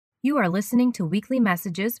You are listening to weekly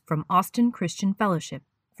messages from Austin Christian Fellowship.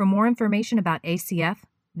 For more information about ACF,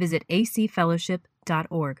 visit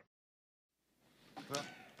acfellowship.org.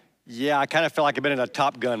 Yeah, I kind of feel like I've been in a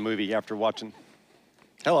Top Gun movie after watching.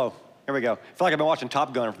 Hello, here we go. I feel like I've been watching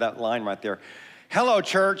Top Gun for that line right there. Hello,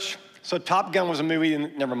 church. So Top Gun was a movie,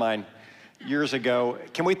 never mind, years ago.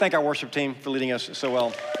 Can we thank our worship team for leading us so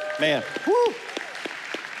well? Man, woo!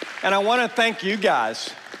 And I want to thank you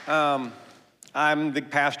guys. I'm the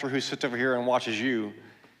pastor who sits over here and watches you,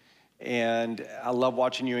 and I love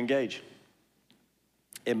watching you engage.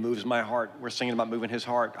 It moves my heart. We're singing about moving his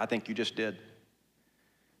heart. I think you just did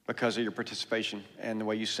because of your participation and the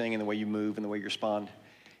way you sing and the way you move and the way you respond.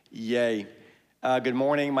 Yay. Good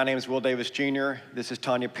morning. My name is Will Davis Jr. This is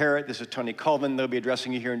Tanya Parrott. This is Tony Colvin. They'll be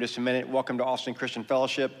addressing you here in just a minute. Welcome to Austin Christian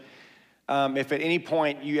Fellowship. If at any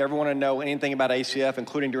point you ever want to know anything about ACF,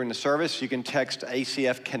 including during the service, you can text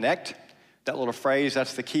ACF Connect. That little phrase,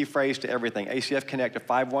 that's the key phrase to everything. ACF Connect to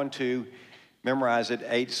 512, memorize it,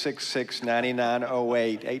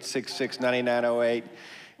 866-9908, 866-9908.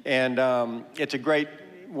 And it's a great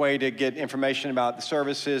way to get information about the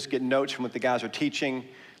services, get notes from what the guys are teaching,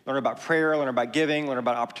 learn about prayer, learn about giving, learn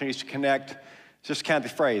about opportunities to connect. It's just kind of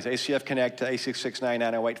the phrase, ACF Connect to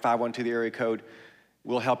 866-9908, 512, the area code.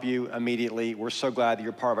 We'll help you immediately. We're so glad that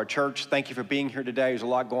you're part of our church. Thank you for being here today. There's a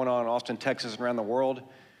lot going on in Austin, Texas, and around the world.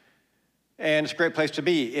 And it's a great place to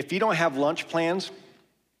be. If you don't have lunch plans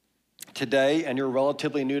today and you're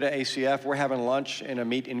relatively new to ACF, we're having lunch and a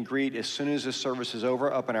meet and greet as soon as this service is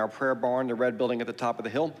over up in our prayer barn, the red building at the top of the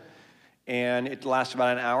hill. And it lasts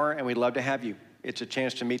about an hour, and we'd love to have you. It's a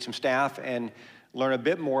chance to meet some staff and learn a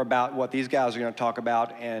bit more about what these guys are going to talk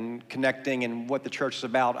about and connecting and what the church is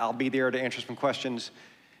about. I'll be there to answer some questions.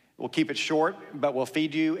 We'll keep it short, but we'll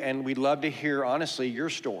feed you, and we'd love to hear, honestly, your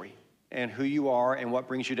story and who you are and what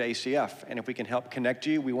brings you to ACF. And if we can help connect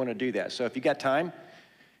you, we want to do that. So if you got time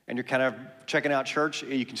and you're kind of checking out church,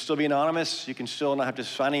 you can still be anonymous. You can still not have to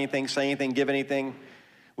sign anything, say anything, give anything.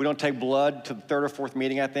 We don't take blood to the third or fourth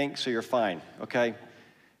meeting, I think, so you're fine, okay?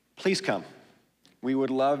 Please come. We would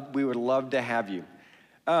love to have you.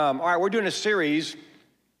 All right, we're doing a series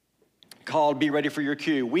called Be Ready for Your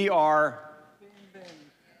Cue. We are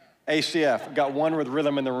ACF. Got one with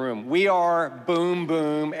rhythm in the room. We are Boom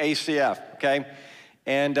Boom ACF, okay?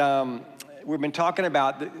 And we've been talking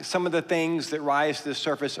about some of the things that rise to the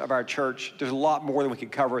surface of our church. There's a lot more than we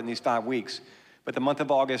could cover in these 5 weeks. But the month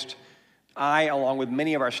of August, I, along with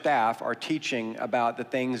many of our staff, are teaching about the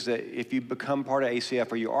things that if you become part of ACF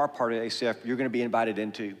or you are part of ACF, you're going to be invited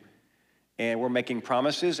into. And we're making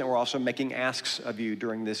promises, and we're also making asks of you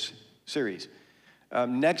during this series.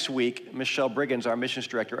 Next week, Michelle Briggins, our missions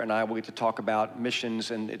director, and I will get to talk about missions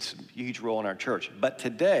and its huge role in our church. But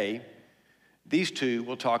today, these two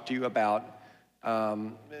will talk to you about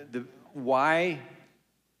why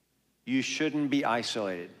you shouldn't be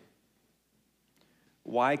isolated.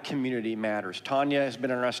 Why community matters. Tanya has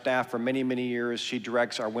been on our staff for many, many years. She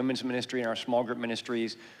directs our women's ministry and our small group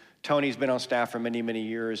ministries. Tony's been on staff for many, many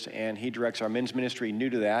years, and he directs our men's ministry, new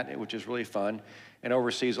to that, which is really fun, and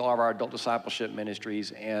oversees all of our adult discipleship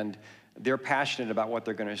ministries, and they're passionate about what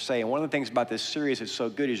they're going to say. And one of the things about this series that's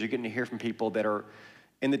so good is you're getting to hear from people that are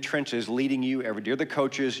in the trenches leading you every day. You're the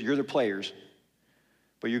coaches, you're the players,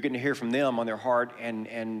 but you're getting to hear from them on their heart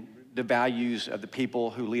and the values of the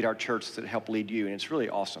people who lead our church that help lead you, and it's really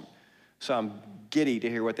awesome. So I'm giddy to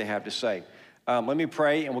hear what they have to say. Let me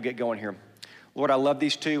pray, and we'll get going here. Lord, I love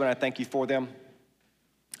these two, and I thank you for them.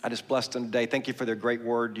 I just bless them today. Thank you for their great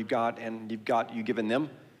word you got, and you've given them.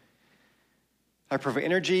 I pray for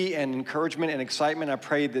energy and encouragement and excitement. I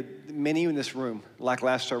pray that many in this room, like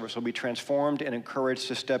last service, will be transformed and encouraged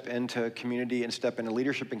to step into community and step into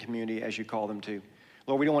leadership and community as you call them to.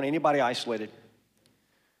 Lord, we don't want anybody isolated.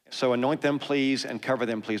 So anoint them, please, and cover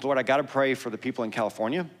them, please. Lord, I got to pray for the people in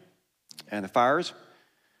California and the fires.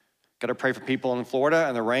 Got to pray for people in Florida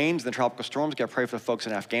and the rains and the tropical storms. Got to pray for the folks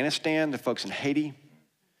in Afghanistan, the folks in Haiti,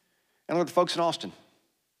 and Lord, the folks in Austin,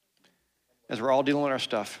 as we're all dealing with our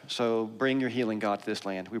stuff. So bring your healing, God, to this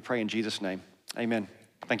land. We pray in Jesus' name. Amen.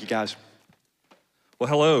 Thank you, guys. Well,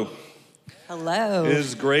 hello. Hello. It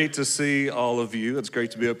is great to see all of you. It's great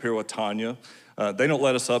to be up here with Tanya. They don't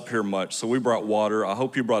let us up here much, so we brought water. I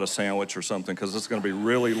hope you brought a sandwich or something, because it's going to be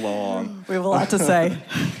really long. We have a lot to say.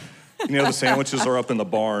 You know, the sandwiches are up in the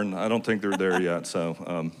barn. I don't think they're there yet.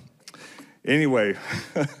 So anyway,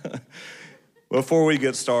 before we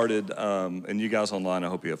get started, and you guys online, I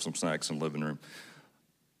hope you have some snacks in the living room.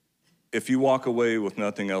 If you walk away with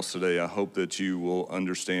nothing else today, I hope that you will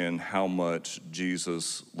understand how much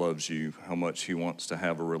Jesus loves you, how much he wants to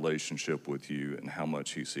have a relationship with you, and how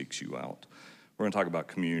much he seeks you out. We're going to talk about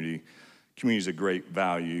community. Community is a great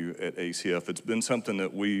value at ACF. It's been something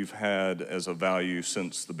that we've had as a value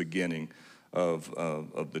since the beginning of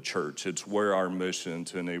the church. It's where our mission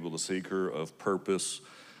to enable the seeker of purpose,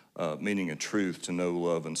 meaning and truth to know,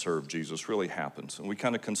 love, and serve Jesus really happens. And we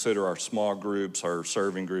kind of consider our small groups, our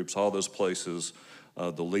serving groups, all those places,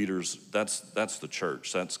 the leaders, that's the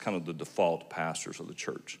church. That's kind of the default pastors of the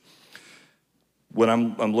church. When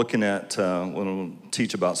I'm looking at, when I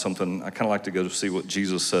teach about something, I kind of like to go to see what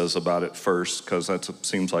Jesus says about it first, because that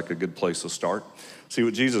seems like a good place to start. See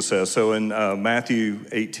what Jesus says. So in Matthew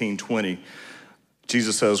 18:20,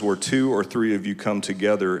 Jesus says, where 2 or 3 of you come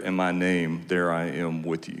together in my name, there I am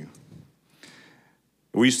with you.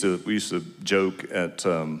 We used to joke at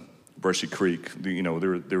Brushy Creek. You know,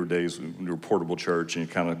 there were days when we were a portable church and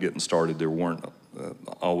you're kind of getting started. There weren't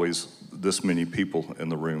always this many people in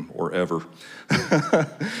the room, or ever.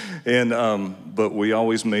 But we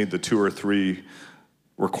always made the 2 or 3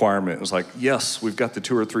 requirement. It was like, yes, we've got the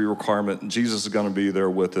 2 or 3 requirement, and Jesus is going to be there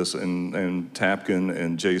with us. And Tapkin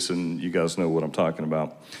and Jason, you guys know what I'm talking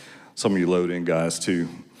about. Some of you load in guys too.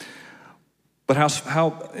 But how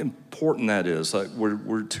important that is. Like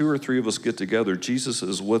where 2 or 3 of us get together, Jesus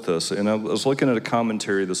is with us. And I was looking at a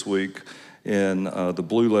commentary this week in the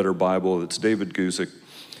Blue Letter Bible. It's David Guzik.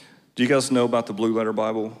 Do you guys know about the Blue Letter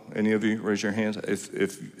Bible? Any of you? Raise your hands. If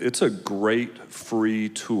it's a great free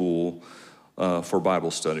tool for Bible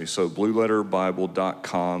study. So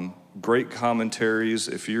blueletterbible.com. Great commentaries.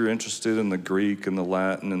 If you're interested in the Greek and the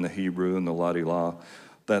Latin and the Hebrew and the la-di-la,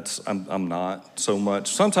 I'm not so much.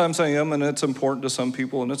 Sometimes I am, and it's important to some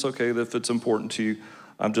people, and it's okay if it's important to you.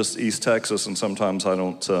 I'm just East Texas, and sometimes I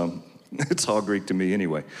don't, it's all Greek to me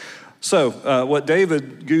anyway. So what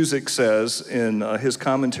David Guzik says in his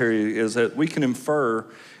commentary is that we can infer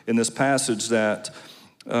in this passage that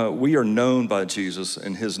we are known by Jesus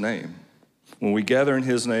in his name. When we gather in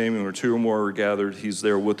his name, and where 2 or more are gathered, he's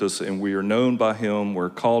there with us, and we are known by him, we're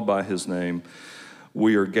called by his name.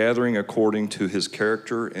 We are gathering according to his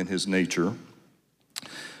character and his nature.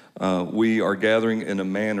 We are gathering in a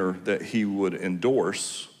manner that he would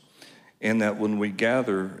endorse, and that when we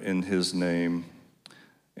gather in his name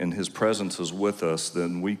and his presence is with us,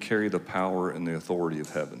 then we carry the power and the authority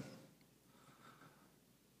of heaven.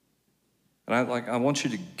 And I want you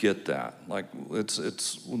to get that. Like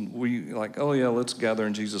it's when we like, oh yeah, let's gather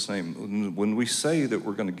in Jesus' name. When we say that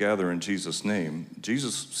we're going to gather in Jesus' name,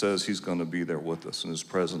 Jesus says he's going to be there with us, and his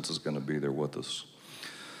presence is going to be there with us.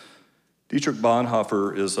 Dietrich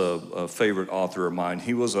Bonhoeffer is a favorite author of mine.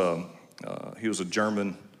 He was a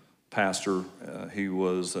German pastor. He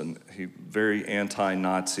was very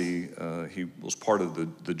anti-Nazi. He was part of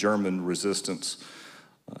the German resistance.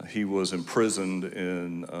 He was imprisoned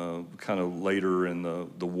in kind of later in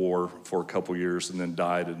the war for a couple years, and then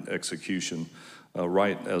died in execution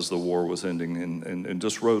right as the war was ending, and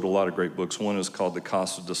just wrote a lot of great books. One is called The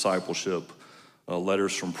Cost of Discipleship,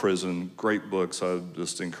 Letters from Prison. Great books. I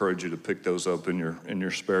just encourage you to pick those up in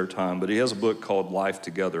your spare time. But he has a book called Life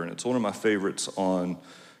Together, and it's one of my favorites on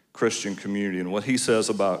Christian community. And what he says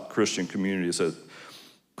about Christian community is that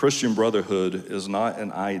Christian brotherhood is not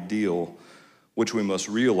an ideal which we must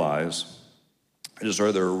realize. It is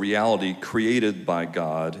rather a reality created by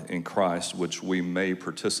God in Christ, which we may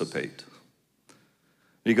participate.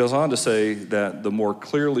 He goes on to say that the more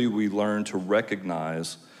clearly we learn to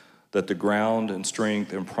recognize that the ground and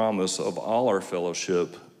strength and promise of all our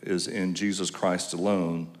fellowship is in Jesus Christ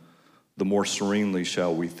alone, the more serenely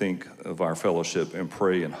shall we think of our fellowship and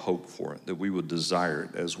pray and hope for it, that we would desire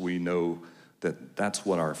it as we know that that's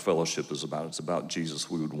what our fellowship is about. It's about Jesus.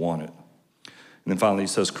 We would want it. And then finally, he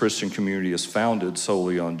says Christian community is founded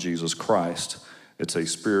solely on Jesus Christ. It's a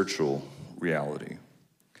spiritual reality.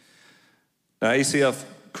 Now, ACF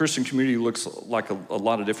Christian community looks like a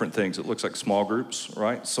lot of different things. It looks like small groups,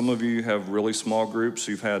 right? Some of you have really small groups.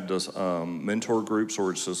 You've had mentor groups where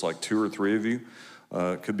it's just like 2 or 3 of you.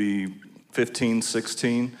 It could be 15,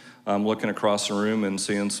 16. I'm looking across the room and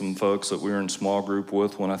seeing some folks that we were in small group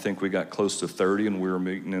with when I think we got close to 30, and we were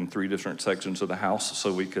meeting in 3 different sections of the house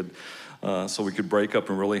so we could break up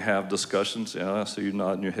and really have discussions. Yeah, I see you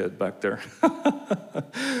nodding your head back there.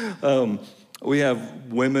 We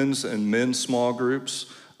have women's and men's small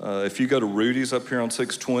groups. If you go to Rudy's up here on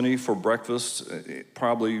 620 for breakfast,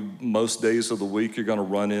 probably most days of the week you're going to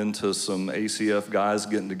run into some ACF guys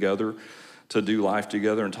getting together to do life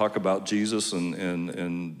together and talk about Jesus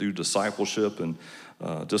and do discipleship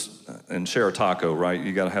and share a taco, right?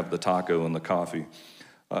 You got to have the taco and the coffee.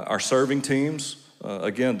 Our serving teams,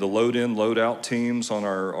 again, the load in, load out teams on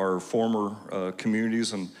our former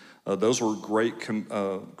communities, and those were great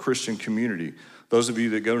Christian community. those of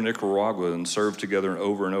you that go to Nicaragua and serve together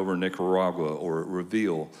over and over in Nicaragua or at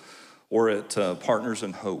Reveal or at Partners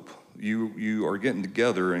in Hope, you are getting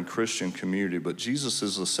together in Christian community, but Jesus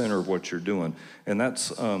is the center of what you're doing. And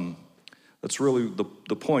that's really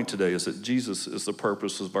the point today, is that Jesus is the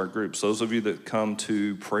purpose of our groups. Those of you that come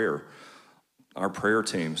to prayer, our prayer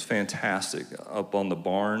team's fantastic, up on the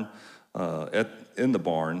barn, in the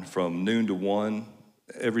barn from noon to 1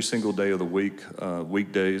 every single day of the week,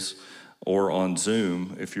 weekdays, or on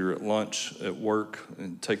Zoom if you're at lunch at work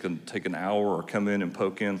and take an hour or come in and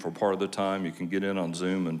poke in for part of the time. You can get in on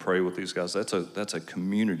Zoom and pray with these guys. That's a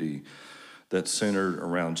community that's centered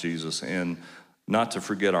around Jesus. And not to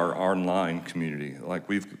forget our online community. Like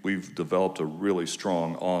we've developed a really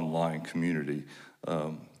strong online community,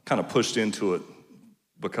 kind of pushed into it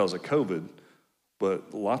because of COVID.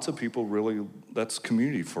 But lots of people really, that's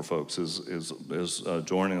community for folks, is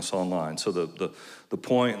joining us online. So the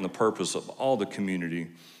point and the purpose of all the community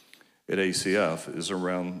at ACF is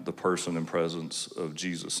around the person and presence of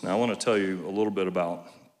Jesus. Now I want to tell you a little bit about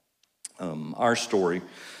our story.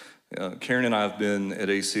 Karen and I have been at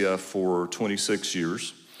ACF for 26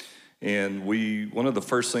 years. And one of the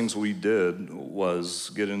first things we did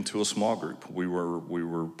was get into a small group. We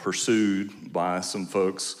were pursued by some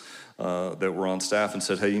folks that were on staff and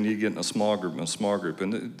said, hey, you need to get in a small group.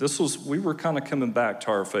 And we were kind of coming back to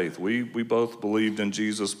our faith. We both believed in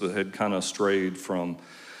Jesus, but had kind of strayed from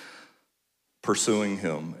pursuing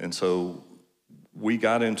him. And so we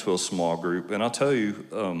got into a small group. And I'll tell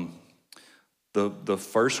you, the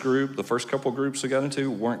first couple groups we got into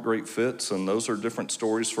weren't great fits, and those are different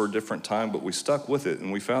stories for a different time, but we stuck with it,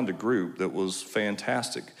 and we found a group that was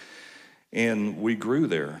fantastic. And we grew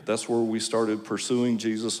there. That's where we started pursuing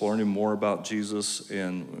Jesus, learning more about Jesus,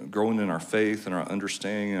 and growing in our faith and our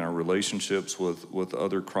understanding and our relationships with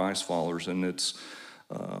other Christ followers. And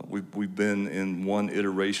we've been in one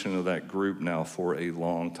iteration of that group now for a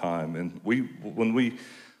long time. And when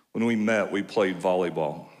we met, we played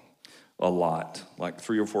volleyball a lot, like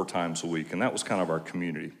 3 or 4 times a week, and that was kind of our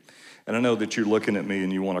community. And I know that you're looking at me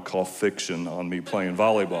and you want to call fiction on me playing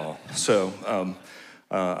volleyball. So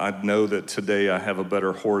I know that today I have a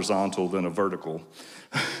better horizontal than a vertical.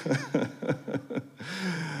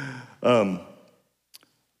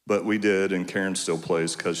 But we did, and Karen still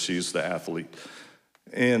plays because she's the athlete.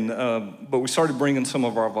 And but we started bringing some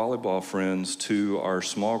of our volleyball friends to our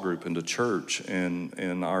small group into church,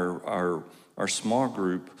 and our small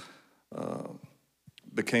group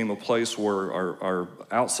became a place where our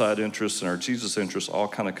outside interests and our Jesus interests all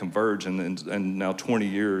kind of converge, and now 20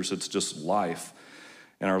 years, it's just life.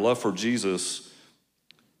 And our love for Jesus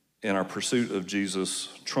and our pursuit of Jesus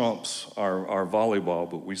trumps our volleyball,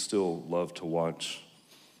 but we still love to watch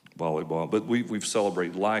volleyball. But we've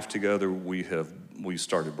celebrated life together. We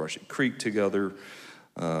started Brushy Creek together.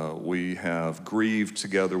 We have grieved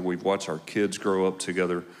together. We've watched our kids grow up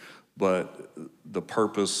together. But the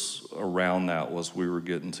purpose around that was we were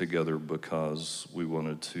getting together because we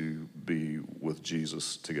wanted to be with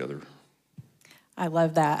Jesus together. I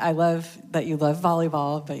love that. I love that you love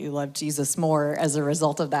volleyball, but you love Jesus more as a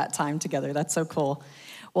result of that time together. That's so cool.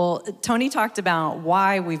 Well, Tony talked about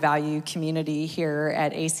why we value community here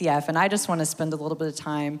at ACF, and I just want to spend a little bit of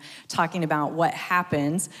time talking about what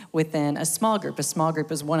happens within a small group. A small group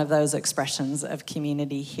is one of those expressions of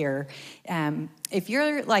community here. If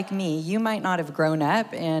you're like me, you might not have grown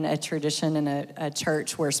up in a tradition in a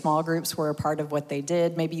church where small groups were a part of what they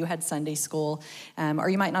did. Maybe you had Sunday school, or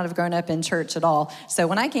you might not have grown up in church at all. So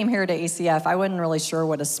when I came here to ACF, I wasn't really sure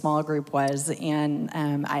what a small group was, and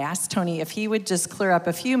I asked Tony if he would just clear up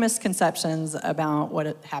a few misconceptions about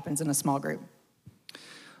what happens in a small group.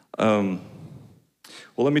 Well,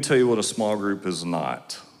 let me tell you what a small group is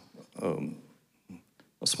not.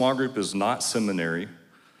 A small group is not seminary.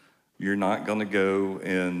 You're not going to go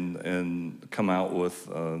and come out with,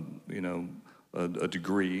 a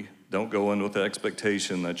degree. Don't go in with the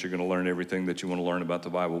expectation that you're going to learn everything that you want to learn about the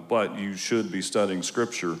Bible. But you should be studying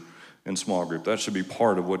Scripture in small group. That should be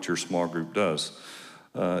part of what your small group does.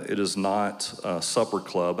 It is not a supper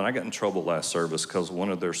club. And I got in trouble last service because one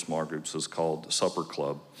of their small groups is called Supper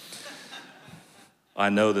Club. I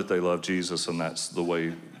know that they love Jesus, and that's the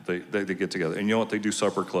way they get together. And you know what? They do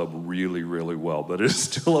Supper Club really, really well, but it's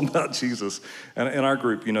still about Jesus. And in our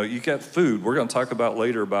group, you get food. We're going to talk about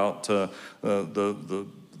later about the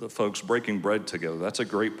folks breaking bread together. That's a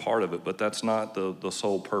great part of it, but that's not the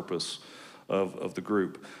sole purpose of the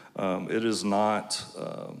group. It is not,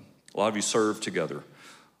 a lot of you serve together,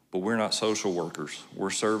 but we're not social workers. We're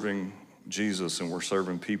serving Jesus, and we're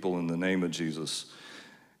serving people in the name of Jesus.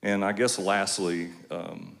 And I guess lastly,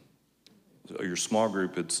 your small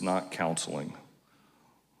group, it's not counseling.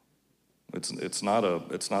 It's not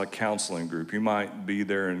a counseling group. You might be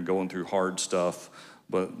there and going through hard stuff,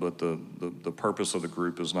 but the purpose of the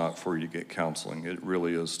group is not for you to get counseling. It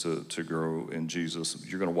really is to grow in Jesus.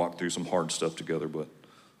 You're going to walk through some hard stuff together, but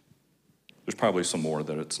there's probably some more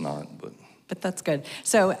that it's not, but that's good.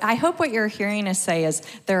 So I hope what you're hearing us say is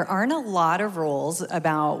there aren't a lot of rules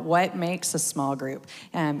about what makes a small group,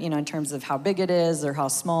 in terms of how big it is or how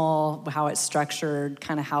small, how it's structured,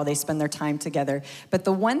 kind of how they spend their time together. But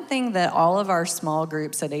the one thing that all of our small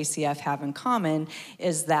groups at ACF have in common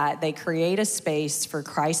is that they create a space for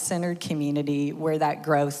Christ-centered community where that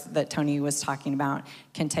growth that Tony was talking about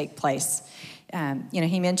can take place.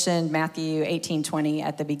 He mentioned Matthew 18:20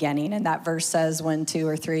 at the beginning, and that verse says when 2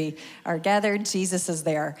 or 3 are gathered, Jesus is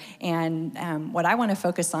there. And what I want to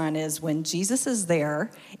focus on is when Jesus is there,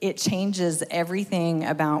 it changes everything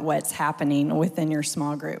about what's happening within your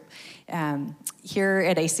small group. Here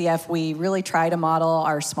at ACF, we really try to model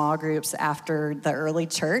our small groups after the early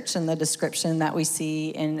church and the description that we see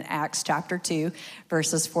in Acts chapter 2,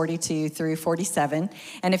 verses 42 through 47.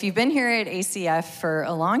 And if you've been here at ACF for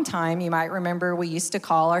a long time, you might remember we used to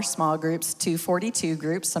call our small groups 242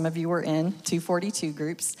 groups. Some of you were in 242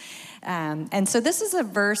 groups. And so this is a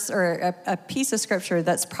verse or a piece of scripture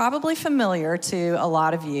that's probably familiar to a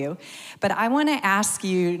lot of you, but I want to ask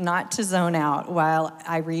you not to zone out while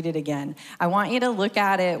I read it again. I want you to look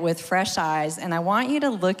at it with fresh eyes, and I want you to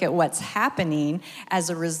look at what's happening as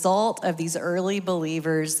a result of these early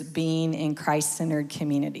believers being in Christ-centered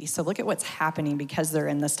community. So look at what's happening because they're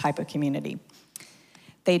in this type of community.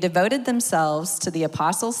 They devoted themselves to the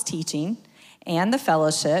apostles' teaching and the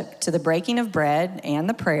fellowship, to the breaking of bread and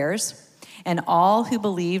the prayers. And all who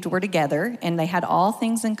believed were together, and they had all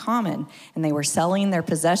things in common. And they were selling their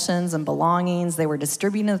possessions and belongings. They were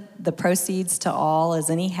distributing the proceeds to all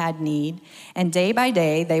as any had need. And day by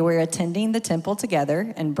day, they were attending the temple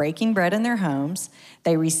together and breaking bread in their homes.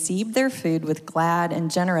 They received their food with glad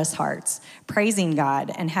and generous hearts, praising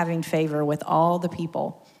God and having favor with all the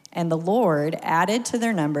people. And the Lord added to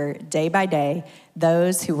their number day by day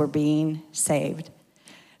those who were being saved.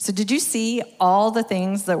 So did you see all the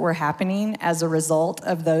things that were happening as a result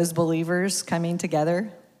of those believers coming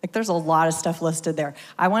together? Like there's a lot of stuff listed there.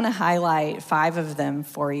 I want to highlight 5 of them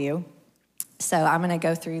for you. So I'm going to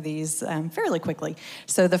go through these fairly quickly.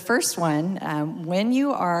 So the first one, when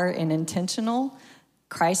you are an intentional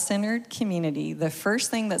Christ-centered community, the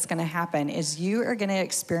first thing that's going to happen is you are going to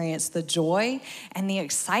experience the joy and the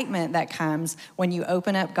excitement that comes when you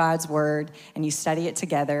open up God's word and you study it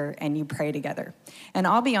together and you pray together. And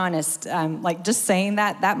I'll be honest, just saying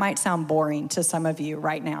that might sound boring to some of you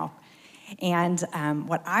right now. And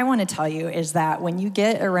what I want to tell you is that when you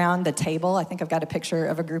get around the table, I think I've got a picture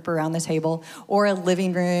of a group around the table, or a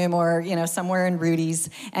living room, or somewhere in Rudy's,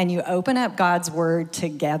 and you open up God's word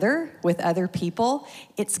together with other people,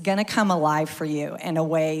 it's going to come alive for you in a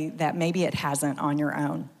way that maybe it hasn't on your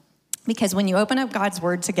own. Because when you open up God's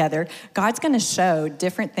word together, God's going to show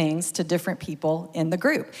different things to different people in the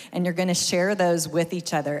group, and you're going to share those with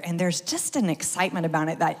each other. And there's just an excitement about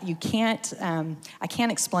it that you can't, I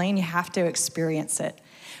can't explain. You have to experience it.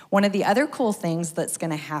 One of the other cool things that's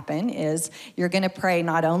going to happen is you're going to pray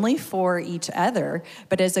not only for each other,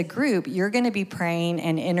 but as a group, you're going to be praying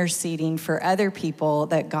and interceding for other people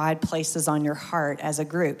that God places on your heart as a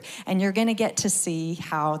group. And you're going to get to see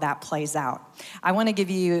how that plays out. I want to give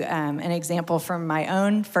you an example from my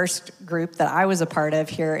own first group that I was a part of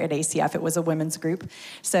here at ACF. It was a women's group.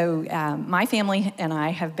 So my family and I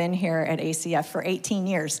have been here at ACF for 18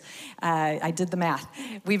 years. I did the math.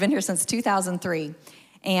 We've been here since 2003.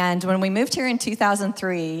 And when we moved here in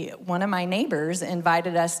 2003, one of my neighbors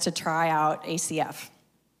invited us to try out ACF.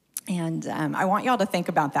 And I want y'all to think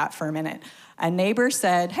about that for a minute. A neighbor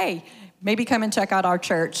said, hey, maybe come and check out our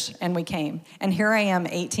church, and we came. And here I am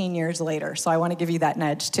 18 years later, so I want to give you that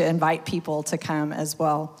nudge to invite people to come as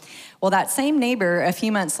well. Well, that same neighbor, a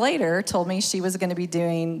few months later, told me she was going to be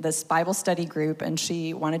doing this Bible study group, and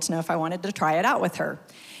she wanted to know if I wanted to try it out with her.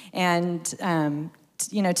 And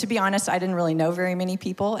to be honest, I didn't really know very many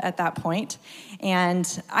people at that point.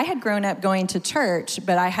 And I had grown up going to church,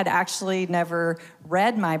 but I had actually never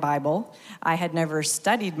read my Bible. I had never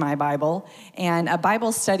studied my Bible. And a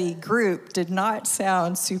Bible study group did not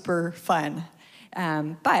sound super fun.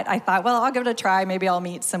 But I thought, well, I'll give it a try. Maybe I'll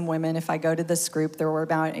meet some women if I go to this group. There were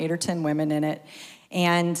about 8 or 10 women in it.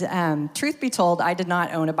 And truth be told, I did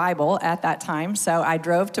not own a Bible at that time, so I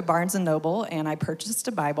drove to Barnes & Noble, and I purchased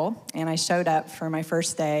a Bible, and I showed up for my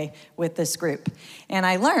first day with this group. And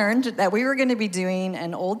I learned that we were going to be doing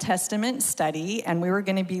an Old Testament study, and we were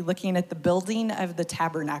going to be looking at the building of the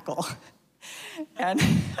tabernacle. And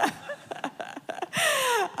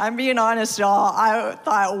I'm being honest, y'all. I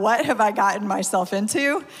thought, what have I gotten myself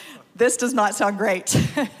into? This does not sound great.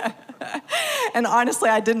 And honestly,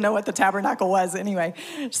 I didn't know what the tabernacle was anyway.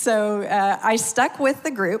 So I stuck with the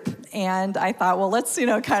group, and I thought, well, let's,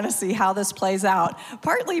 kind of see how this plays out.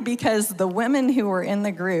 Partly because the women who were in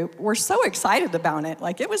the group were so excited about it.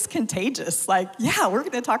 Like, it was contagious. Like, yeah, we're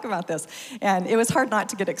going to talk about this. And it was hard not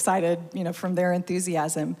to get excited, from their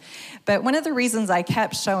enthusiasm. But one of the reasons I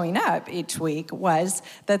kept showing up each week was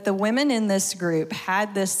that the women in this group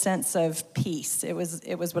had this sense of peace. It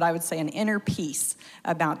was what I would say an inner peace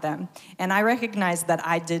about them. And I recognized that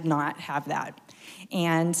I did not have that.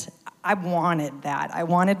 And I wanted that. I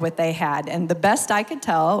wanted what they had. And the best I could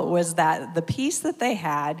tell was that the peace that they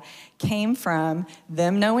had came from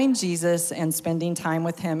them knowing Jesus and spending time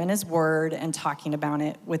with him and his word and talking about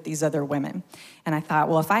it with these other women. And I thought,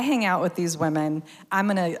 well, if I hang out with these women, I'm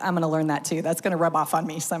gonna learn that too. That's gonna rub off on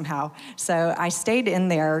me somehow. So I stayed in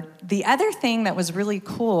there. The other thing that was really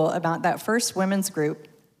cool about that first women's group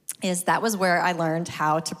is that was where I learned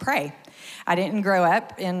how to pray. I didn't grow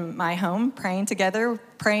up in my home praying together.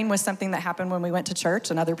 Praying was something that happened when we went to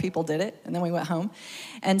church and other people did it, and then we went home.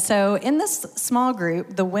 And so in this small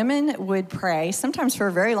group, the women would pray, sometimes for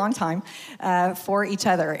a very long time, for each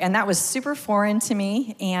other. And that was super foreign to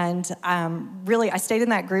me. And really, I stayed in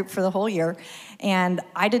that group for the whole year. And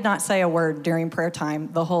I did not say a word during prayer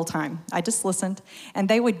time the whole time. I just listened. And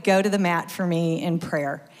they would go to the mat for me in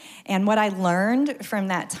prayer. And what I learned from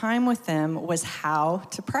that time with them was how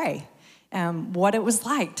to pray. What it was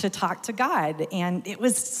like to talk to God. And it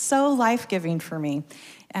was so life-giving for me.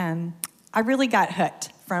 I really got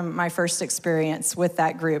hooked from my first experience with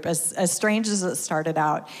that group, as strange as it started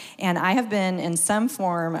out. And I have been in some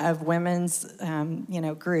form of women's,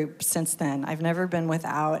 group since then. I've never been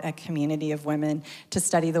without a community of women to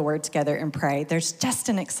study the word together and pray. There's just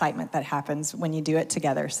an excitement that happens when you do it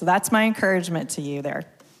together. So that's my encouragement to you there.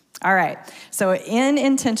 All right, so in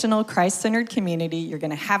intentional Christ-centered community, you're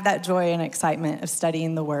going to have that joy and excitement of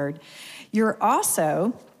studying the Word. You're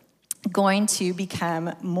also going to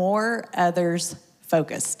become more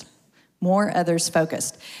others-focused. More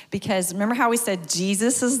others-focused. Because remember how we said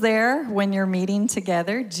Jesus is there when you're meeting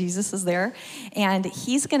together? Jesus is there. And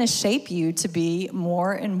he's going to shape you to be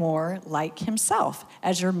more and more like himself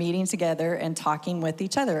as you're meeting together and talking with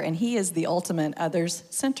each other. And he is the ultimate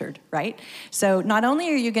others-centered, right? So not only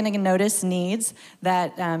are you going to notice needs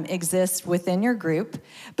that exist within your group,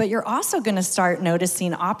 but you're also going to start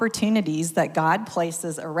noticing opportunities that God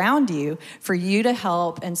places around you for you to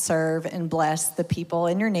help and serve and bless the people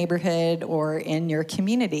in your neighborhood or in your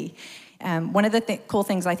community. One of the cool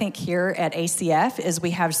things I think here at ACF is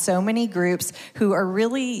we have so many groups who are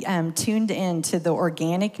really tuned in to the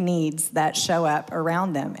organic needs that show up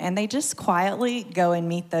around them, and they just quietly go and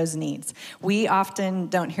meet those needs. We often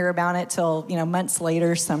don't hear about it till months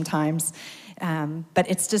later sometimes. But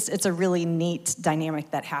it's a really neat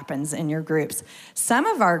dynamic that happens in your groups. Some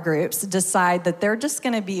of our groups decide that they're just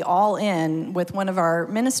going to be all in with one of our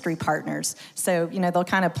ministry partners. So, they'll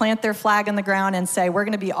kind of plant their flag in the ground and say, we're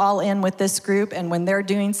going to be all in with this group, and when they're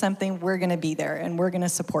doing something, we're going to be there, and we're going to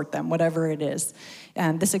support them, whatever it is.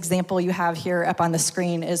 This example you have here up on the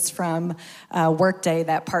screen is from a workday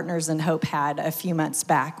that Partners in Hope had a few months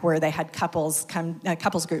back, where they had couples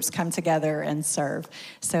groups come together and serve.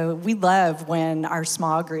 So we love when our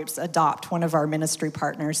small groups adopt one of our ministry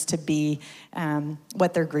partners to be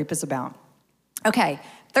what their group is about. Okay.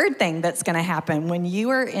 Third thing that's going to happen when you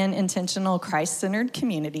are in intentional Christ-centered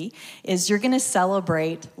community is you're going to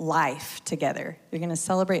celebrate life together. You're going to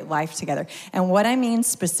celebrate life together. And what I mean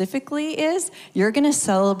specifically is you're going to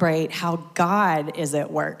celebrate how God is at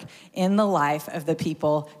work in the life of the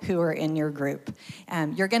people who are in your group.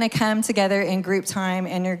 You're going to come together in group time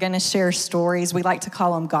and you're going to share stories. We like to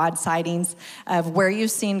call them God sightings of where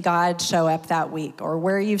you've seen God show up that week or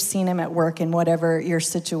where you've seen him at work in whatever your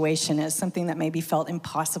situation is, something that maybe felt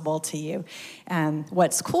impossible to you.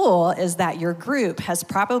 What's cool is that your group has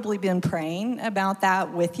probably been praying about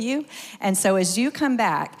that with you. And so as you come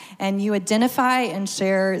back and you identify and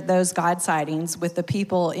share those God sightings with the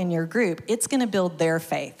people in your group, it's going to build their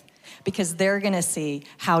faith, because they're going to see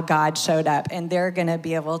how God showed up, and they're going to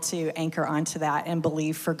be able to anchor onto that and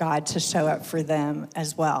believe for God to show up for them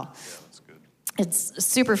as well. It's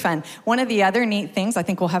super fun. One of the other neat things, I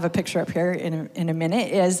think we'll have a picture up here in a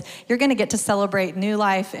minute, is you're going to get to celebrate new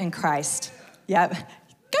life in Christ. Yep.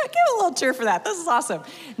 Give a little cheer for that. This is awesome.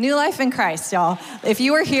 New life in Christ, y'all. If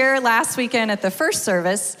you were here last weekend at the first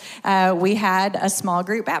service, we had a small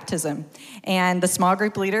group baptism. And the small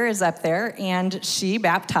group leader is up there, and she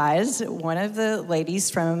baptized one of the ladies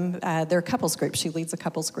from their couples group. She leads a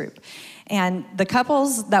couples group. And the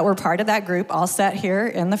couples that were part of that group all sat here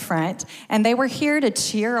in the front, and they were here to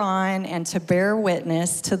cheer on and to bear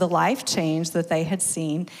witness to the life change that they had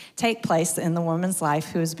seen take place in the woman's life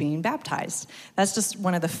who was being baptized. That's just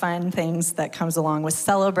one of the fun things that comes along with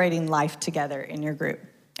celebrating life together in your group.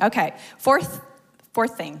 Okay, fourth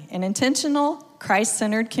thing, in intentional,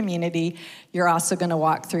 Christ-centered community, you're also going to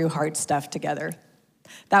walk through hard stuff together.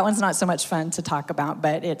 That one's not so much fun to talk about,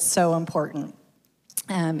 but it's so important.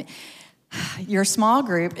 Your small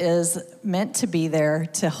group is meant to be there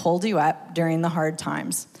to hold you up during the hard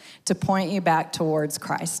times, to point you back towards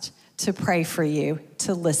Christ, to pray for you,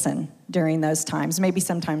 to listen during those times, maybe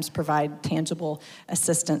sometimes provide tangible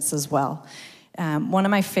assistance as well. One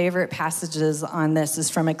of my favorite passages on this is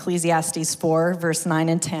from Ecclesiastes 4, verse 9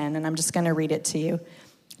 and 10, and I'm just going to read it to you.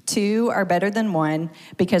 2 are better than 1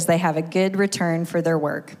 because they have a good return for their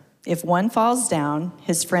work. If one falls down,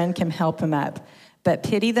 his friend can help him up. But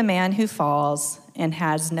pity the man who falls and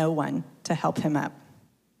has no one to help him up.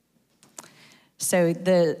 So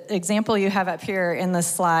the example you have up here in the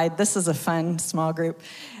slide, this is a fun small group.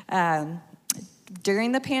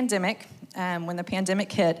 During the pandemic, when the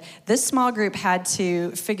pandemic hit, this small group had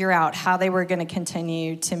to figure out how they were going to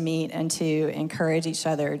continue to meet and to encourage each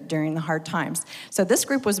other during the hard times. So this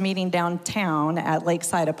group was meeting downtown at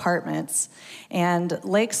Lakeside Apartments, and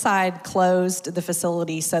Lakeside closed the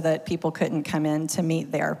facility so that people couldn't come in to meet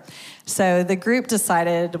there. So the group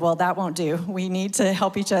decided, well, that won't do. We need to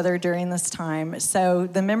help each other during this time. So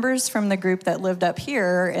the members from the group that lived up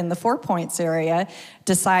here in the 4 Points area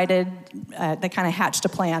decided, they kind of hatched a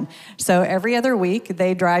plan. So every other week,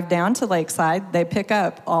 they drive down to Lakeside. They pick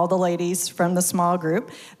up all the ladies from the small group.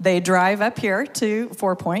 They drive up here to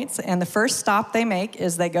 4 Points, and the first stop they make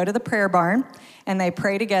is they go to the prayer barn, and they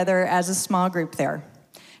pray together as a small group there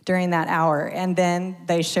during that hour. And then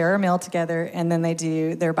they share a meal together, and then they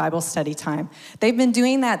do their Bible study time. They've been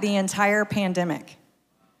doing that the entire pandemic,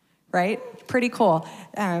 right? Pretty cool.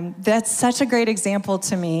 That's such a great example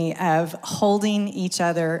to me of holding each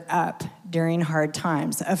other up during hard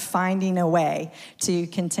times, of finding a way to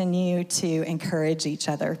continue to encourage each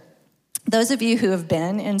other. Those of you who have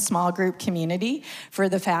been in small group community for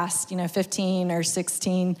the past, 15 or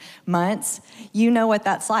 16 months, you know what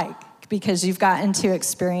that's like, because you've gotten to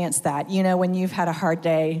experience that. When you've had a hard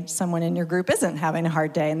day, someone in your group isn't having a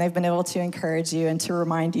hard day, and they've been able to encourage you and to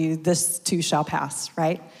remind you this too shall pass,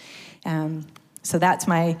 right? So that's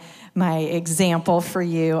my example for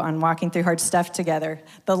you on walking through hard stuff together.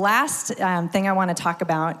 The last thing I want to talk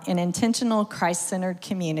about in intentional Christ-centered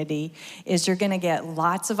community is you're going to get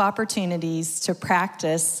lots of opportunities to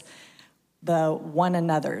practice the one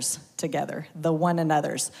another's together, the one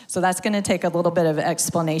another's. So that's going to take a little bit of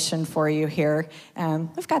explanation for you here.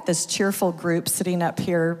 We've got this cheerful group sitting up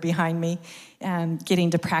here behind me, getting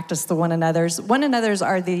to practice the one another's. One another's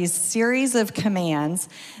are these series of commands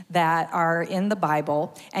that are in the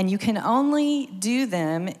Bible, and you can only do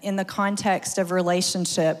them in the context of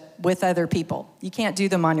relationship with other people. You can't do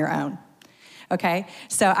them on your own. Okay,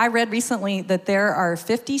 so I read recently that there are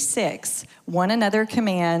 56 one another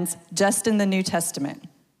commands just in the New Testament,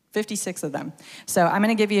 56 of them. So I'm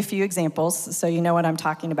going to give you a few examples so you know what I'm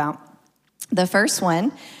talking about. The first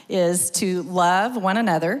one is to love one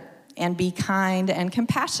another and be kind and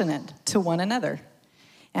compassionate to one another.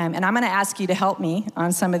 And I'm going to ask you to help me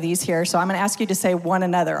on some of these here. So I'm going to ask you to say one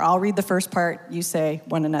another. I'll read the first part, you say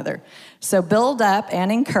one another. So build up and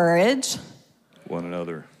encourage. One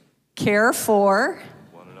another. Care for.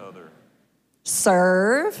 One another.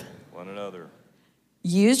 Serve. One another.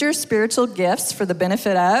 Use your spiritual gifts for the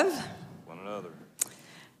benefit of. One another.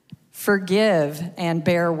 Forgive and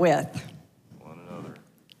bear with. One another.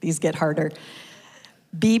 These get harder.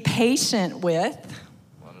 Be patient with.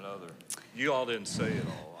 One another. You all didn't say it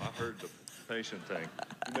all. I heard the patient thing.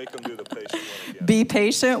 You make them do the patient one again. Be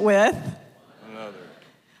patient with. One another.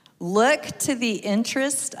 Look to the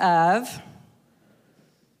interest of.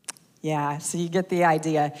 Yeah, so you get the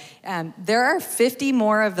idea. There are 50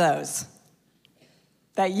 more of those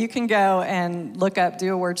that you can go and look up,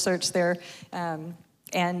 do a word search there,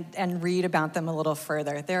 and read about them a little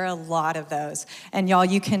further. There are a lot of those. And y'all,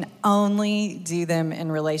 you can only do them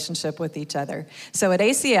in relationship with each other. So at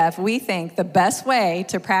ACF, we think the best way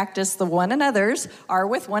to practice the one another's are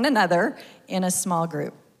with one another in a small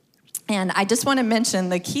group. And I just want to mention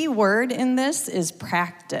the key word in this is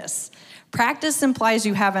practice. Practice implies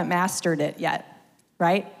you haven't mastered it yet,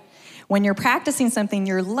 right? When you're practicing something,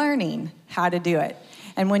 you're learning how to do it.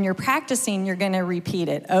 And when you're practicing, you're going to repeat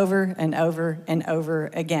it over and over and over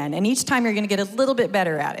again. And each time you're going to get a little bit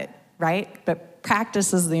better at it, right? But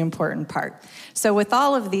practice is the important part. So with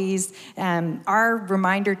all of these, our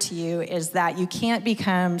reminder to you is that you can't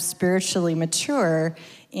become spiritually mature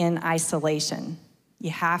in isolation.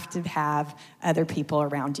 You have to have other people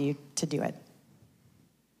around you to do it.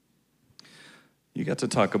 You got to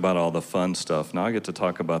talk about all the fun stuff. Now I get to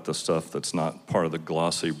talk about the stuff that's not part of the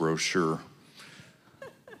glossy brochure.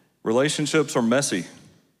 Relationships are messy,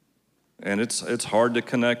 and it's hard to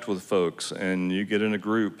connect with folks, and you get in a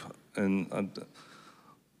group, and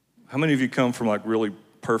how many of you come from like really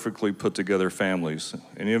perfectly put together families?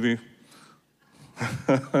 Any of you?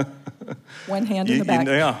 One hand in the back.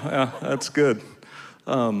 Yeah, that's good.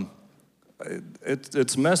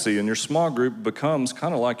 It's messy, and your small group becomes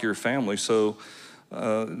kind of like your family, so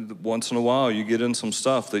once in a while you get in some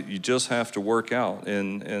stuff that you just have to work out,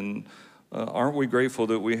 and aren't we grateful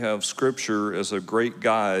that we have Scripture as a great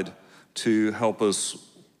guide to help us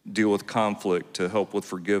deal with conflict, to help with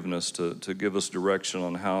forgiveness, to give us direction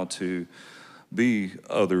on how to be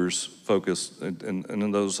others focused, and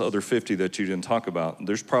in those other 50 that you didn't talk about.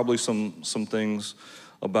 There's probably some things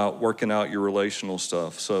about working out your relational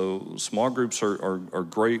stuff. So small groups are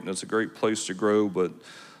great, and it's a great place to grow, but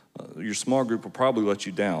your small group will probably let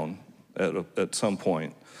you down at some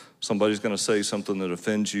point. Somebody's gonna say something that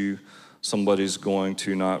offends you. Somebody's going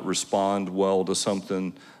to not respond well to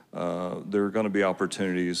something. There are gonna be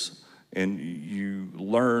opportunities, and you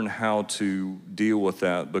learn how to deal with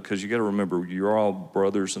that, because you gotta remember, you're all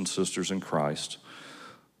brothers and sisters in Christ.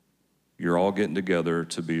 You're all getting together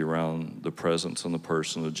to be around the presence and the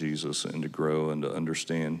person of Jesus, and to grow and to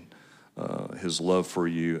understand his love for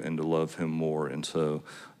you and to love him more. And so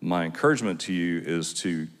my encouragement to you is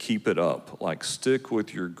to keep it up. Like, stick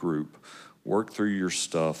with your group, work through your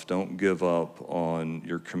stuff. Don't give up on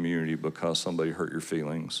your community because somebody hurt your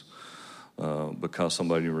feelings, because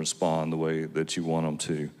somebody didn't respond the way that you want them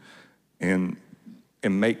to. And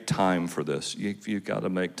make time for this. You've got to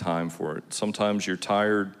make time for it. Sometimes you're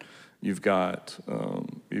tired. You've got,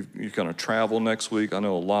 you're gonna travel next week. I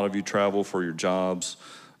know a lot of you travel for your jobs.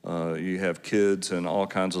 You have kids in all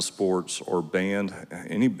kinds of sports or band.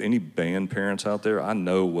 Any band parents out there? I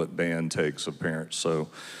know what band takes of parents, so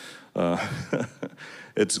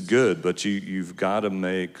it's good, but you've got to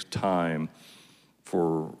make time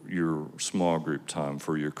for your small group time,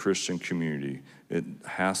 for your Christian community. It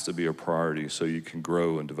has to be a priority so you can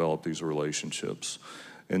grow and develop these relationships.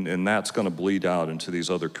 And that's going to bleed out into these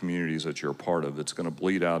other communities that you're a part of. It's going to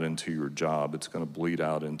bleed out into your job. It's going to bleed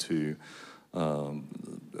out into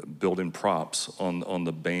building props on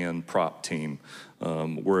the band prop team,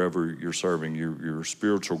 wherever you're serving. Your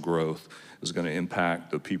spiritual growth is going to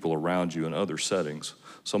impact the people around you in other settings.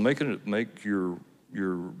 So make your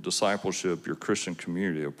discipleship, your Christian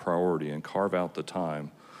community a priority, and carve out the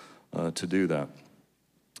time to do that.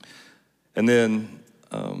 And then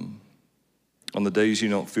on the days you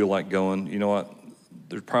don't feel like going, you know what?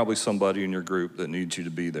 There's probably somebody in your group that needs you to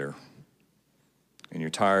be there. And you're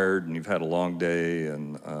tired, and you've had a long day,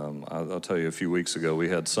 and I'll tell you, a few weeks ago, we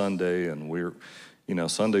had Sunday, and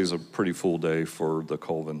Sunday's a pretty full day for the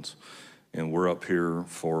Colvins. And we're up here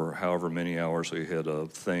for however many hours. We had a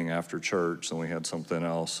thing after church, and we had something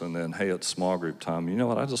else, and then, hey, it's small group time. You know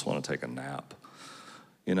what? I just want to take a nap.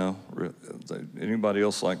 You know, anybody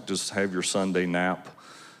else like just have your Sunday nap?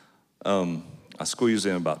 I squeezed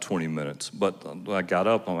in about 20 minutes, but when I got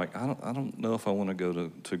up, I'm like, I don't know if I want to go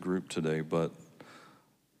to group today, but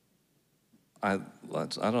I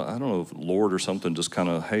don't know if Lord or something just kind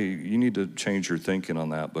of, hey, you need to change your thinking on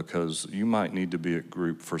that, because you might need to be at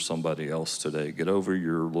group for somebody else today. Get over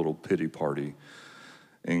your little pity party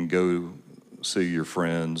and go see your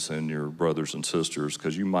friends and your brothers and sisters,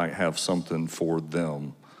 because you might have something for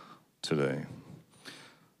them today.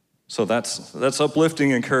 So that's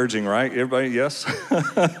uplifting, encouraging, right? Everybody, yes?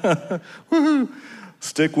 Woohoo!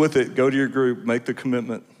 Stick with it. Go to your group. Make the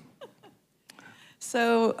commitment.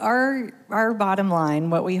 So our bottom line,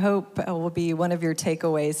 what we hope will be one of your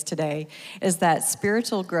takeaways today, is that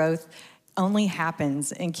spiritual growth only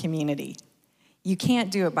happens in community. You can't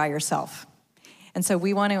do it by yourself. And so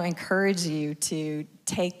we want to encourage you to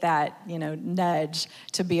take that, nudge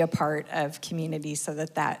to be a part of community, so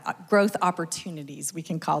that growth opportunities, we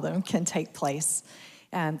can call them, can take place.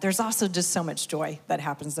 There's also just so much joy that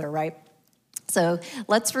happens there, right? So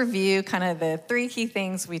let's review kind of the three key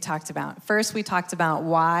things we talked about. First, we talked about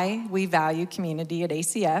why we value community at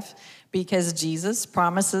ACF, because Jesus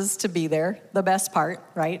promises to be there, the best part,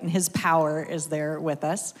 right? And his power is there with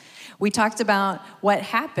us. We talked about what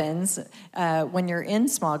happens when you're in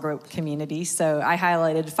small group community. So I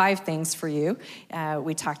highlighted 5 things for you.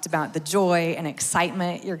 We talked about the joy and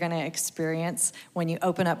excitement you're going to experience when you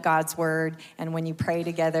open up God's word and when you pray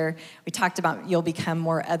together. We talked about you'll become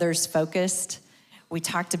more others focused. We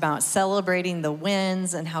talked about celebrating the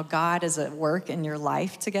wins and how God is at work in your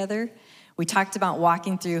life together. We talked about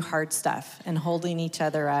walking through hard stuff and holding each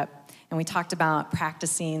other up. And we talked about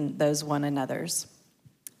practicing those one another's.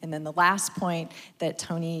 And then the last point that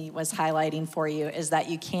Tony was highlighting for you is that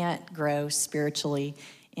you can't grow spiritually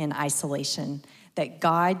in isolation, that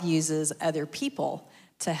God uses other people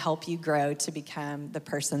to help you grow to become the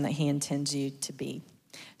person that he intends you to be.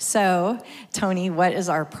 So, Tony, what is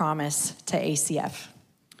our promise to ACF?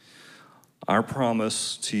 Our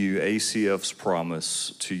promise to you, ACF's promise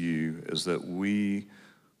to you, is that we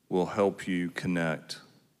will help you connect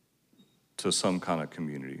to some kind of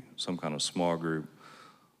community, some kind of small group,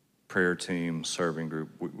 prayer team, serving group.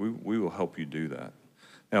 We will help you do that.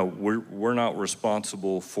 Now, we're not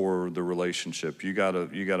responsible for the relationship. You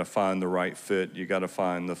gotta find the right fit. You gotta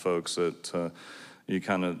find the folks that you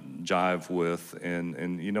kind of jive with.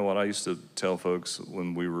 And you know what? I used to tell folks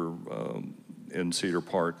when we were in Cedar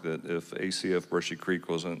Park that if ACF Brushy Creek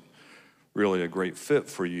wasn't really a great fit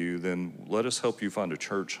for you, then let us help you find a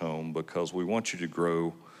church home, because we want you to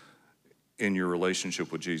grow in your relationship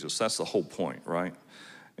with Jesus. That's the whole point, right?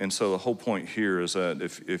 And so the whole point here is that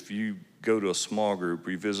if you go to a small group,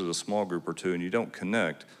 or you visit a small group or two and you don't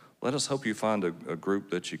connect, let us help you find a group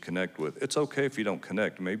that you connect with. It's okay if you don't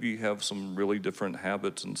connect. Maybe you have some really different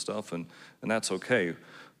habits and stuff, and that's okay.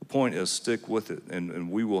 The point is, stick with it, and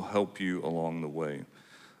we will help you along the way.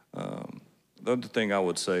 The other thing I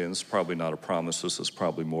would say, and this is probably not a promise, this is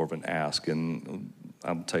probably more of an ask, and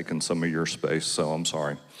I'm taking some of your space, so I'm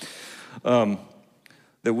sorry, that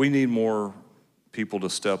we need more people to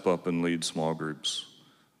step up and lead small groups.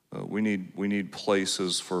 We need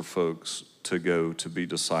places for folks to go to be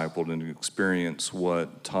discipled and experience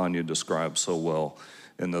what Tanya described so well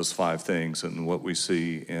in those 5 things and what we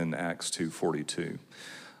see in Acts 2:42.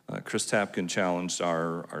 Chris Tapkin challenged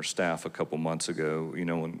our staff a couple months ago. You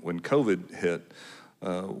know, when COVID hit,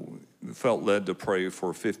 we felt led to pray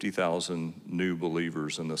for 50,000 new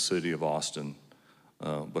believers in the city of Austin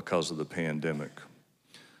because of the pandemic.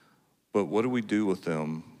 But what do we do with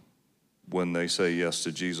them when they say yes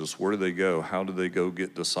to Jesus? Where do they go? How do they go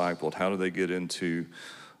get discipled? How do they get into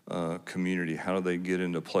community? How do they get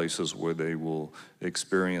into places where they will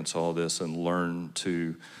experience all this and learn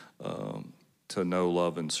to know,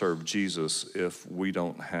 love, and serve Jesus if we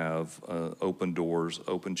don't have open doors,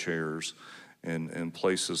 open chairs, and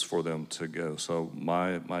places for them to go? So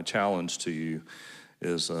my challenge to you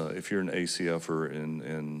is if you're an ACFer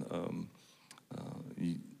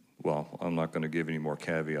well, I'm not going to give any more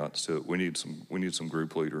caveats to it. We need some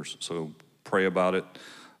group leaders. So pray about it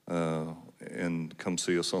and come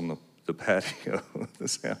see us on the patio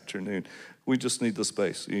this afternoon. We just need the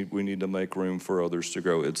space. We need to make room for others to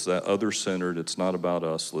grow. It's that other-centered. It's not about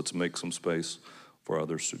us. Let's make some space for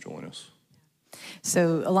others to join us.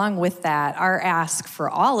 So along with that, our ask for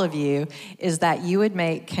all of you is that you would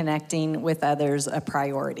make connecting with others a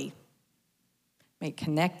priority. Make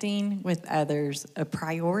connecting with others a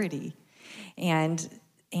priority, and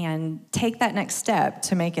take that next step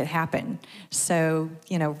to make it happen. So,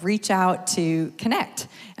 reach out to connect.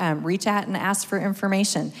 Reach out and ask for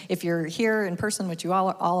information. If you're here in person, which you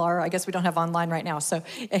all are, I guess we don't have online right now. So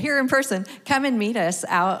here in person, come and meet us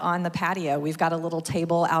out on the patio. We've got a little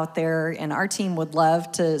table out there, and our team would love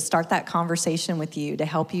to start that conversation with you to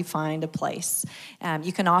help you find a place.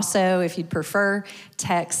 You can also, if you'd prefer,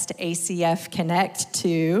 text ACF Connect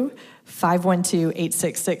to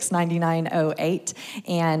 512-866-9908,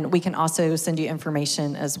 and we can also send you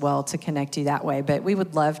information as well to connect you that way, but we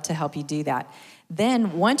would love to help you do that.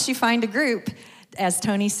 Then once you find a group, as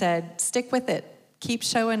Tony said, stick with it. Keep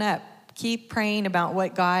showing up. Keep praying about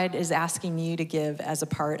what God is asking you to give as a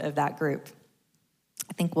part of that group.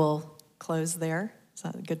 I think we'll close there. Is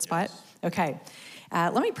that a good spot? Yes. Okay.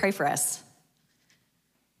 Let me pray for us.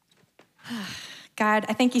 God,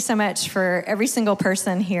 I thank you so much for every single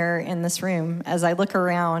person here in this room. As I look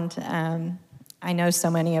around, I know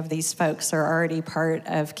so many of these folks are already part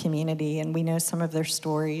of community, and we know some of their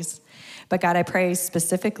stories. But God, I pray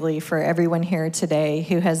specifically for everyone here today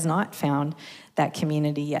who has not found that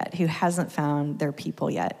community yet, who hasn't found their people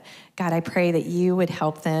yet. God, I pray that you would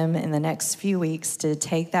help them in the next few weeks to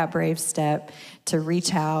take that brave step, to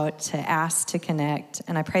reach out, to ask to connect.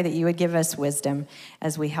 And I pray that you would give us wisdom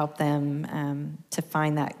as we help them to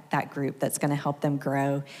find that group that's going to help them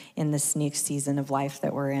grow in this new season of life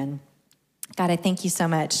that we're in. God, I thank you so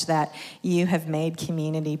much that you have made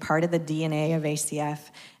community part of the DNA of ACF.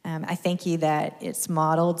 I thank you that it's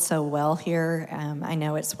modeled so well here. I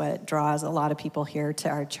know it's what draws a lot of people here to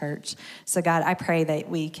our church. So God, I pray that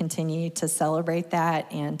we continue to celebrate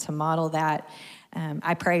that and to model that.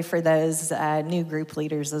 I pray for those new group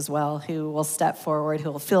leaders as well who will step forward,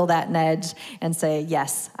 who will feel that nudge and say,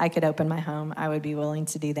 yes, I could open my home. I would be willing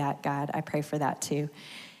to do that, God. I pray for that too.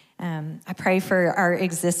 I pray for our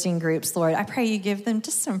existing groups, Lord. I pray you give them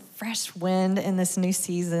just some fresh wind in this new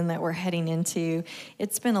season that we're heading into.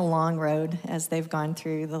 It's been a long road as they've gone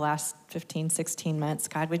through the last 15, 16 months.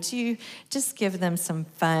 God, would you just give them some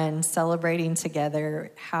fun celebrating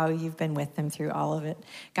together how you've been with them through all of it.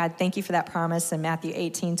 God, thank you for that promise in Matthew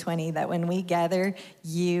 18:20 that when we gather,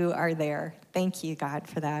 you are there. Thank you, God,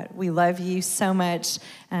 for that. We love you so much.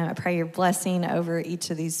 I pray your blessing over each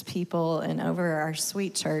of these people and over our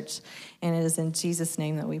sweet church. And it is in Jesus'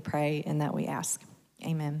 name that we pray and that we ask.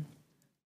 Amen.